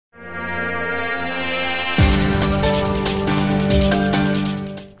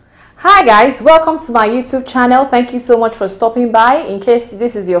Hi guys, welcome to my YouTube channel. Thank you so much for stopping by. In case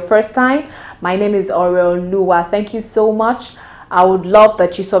this is your first time, my name is Lua. Thank you so much. I would love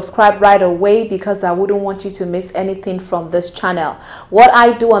that you subscribe right away because I wouldn't want you to miss anything from this channel. What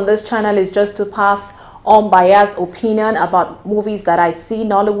I do on this channel is just to pass unbiased opinion about movies that I see,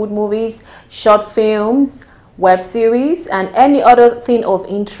 Nollywood movies, short films, web series, and any other thing of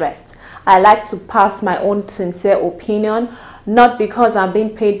interest. I like to pass my own sincere opinion, not because I'm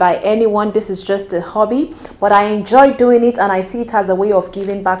being paid by anyone. This is just a hobby, but I enjoy doing it and I see it as a way of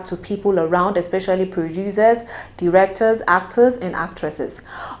giving back to people around, especially producers, directors, actors and actresses.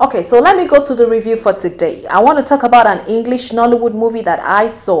 Okay, so let me go to the review for today. I want to talk about an English Nollywood movie that I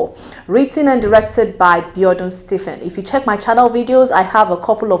saw, written and directed by Biodun Stephen. If you check my channel videos, I have a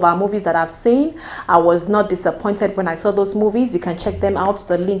couple of our movies that I've seen. I was not disappointed when I saw those movies. You can check them out.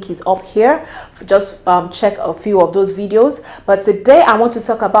 The link is up here. Just check a few of those videos. But today I want to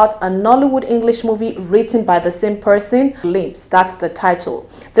talk about a Nollywood English movie written by the same person, Glimpse. That's the title.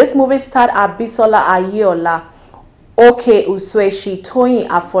 This movie starred Abisola Ayeola, Oke Usweshi, Toyin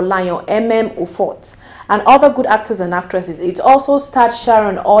Afolayan, Ufot, and other good actors and actresses. It also starred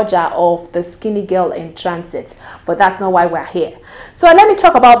Sharon Oja of The Skinny Girl in Transit, but that's not why we're here. So let me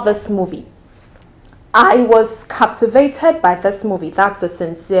talk about this movie. I was captivated by this movie. That's a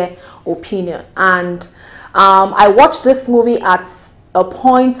sincere opinion. And I watched this movie at a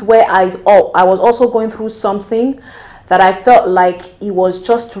point where I was also going through something that I felt like it was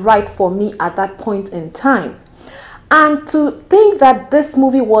just right for me at that point in time. And to think that this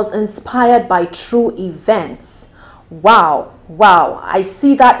movie was inspired by true events, wow, I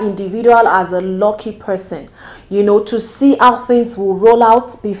see that individual as a lucky person, you know, to see how things will roll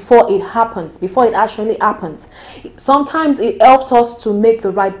out before it happens, before it actually happens. Sometimes it helps us to make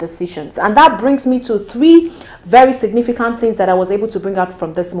the right decisions, and that brings me to three very significant things that I was able to bring out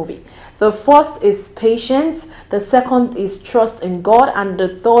from this movie. The first is patience, the second is trust in God, and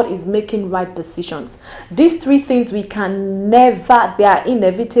the third is making right decisions. These three things we can never, they are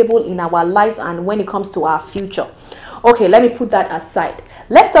inevitable in our lives and when it comes to our future. Okay, let me put that aside.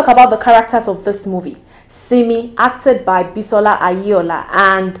 Let's talk about the characters of this movie. Simi, acted by Bisola Ayeola,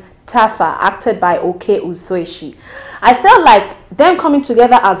 and Tafa, acted by Oke Usweshi. I felt like them coming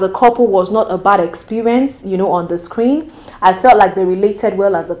together as a couple was not a bad experience, you know, on the screen. I felt like they related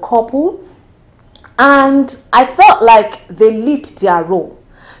well as a couple, and I felt like they lived their role.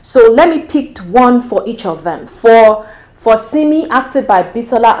 So let me pick one for each of them. For Simi, acted by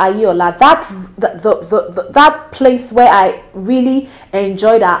Bisola Ayeola, that place where I really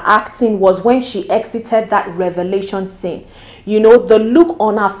enjoyed her acting was when she exited that revelation scene. You know, the look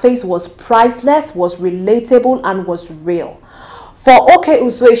on her face was priceless, was relatable, and was real. For Oke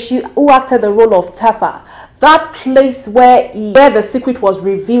Usweshi, who acted the role of Tafa, that place where the secret was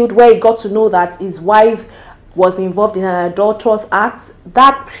revealed, where he got to know that his wife was involved in an adulterous act,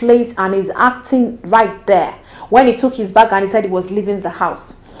 that place and his acting right there, when he took his bag and he said he was leaving the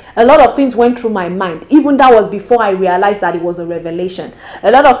house. A lot of things went through my mind. Even that was before I realized that it was a revelation.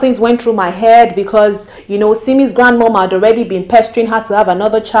 A lot of things went through my head because, you know, Simi's grandmom had already been pestering her to have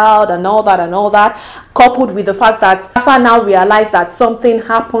another child and all that, coupled with the fact that Tafa now realized that something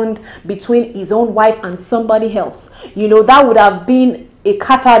happened between his own wife and somebody else. You know, that would have been a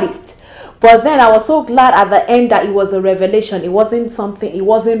catalyst. But then I was so glad at the end that it was a revelation. It wasn't something, it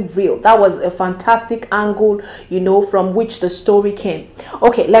wasn't real. That was a fantastic angle, you know, from which the story came.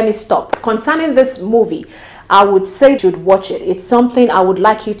 Okay, let me stop. Concerning this movie, I would say you should watch it. It's something I would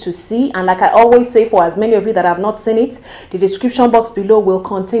like you to see. And like I always say, for as many of you that have not seen it, the description box below will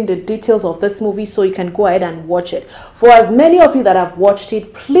contain the details of this movie so you can go ahead and watch it. For as many of you that have watched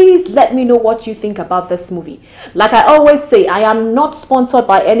it, please let me know what you think about this movie. Like I always say, I am not sponsored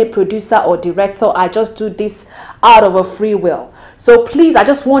by any producer or director. I just do this out of a free will. So please, I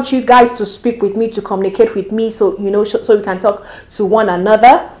just want you guys to speak with me, to communicate with me, so you know, so we can talk to one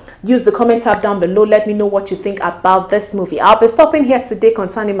another. Use the comment tab down below. Let me know what you think about this movie. I'll be stopping here today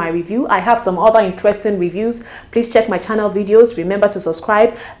concerning my review. I have some other interesting reviews. Please check my channel videos. Remember to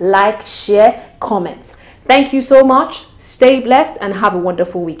subscribe, like, share, comment. Thank you so much. Stay blessed and have a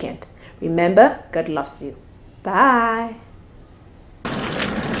wonderful weekend. Remember, God loves you. Bye.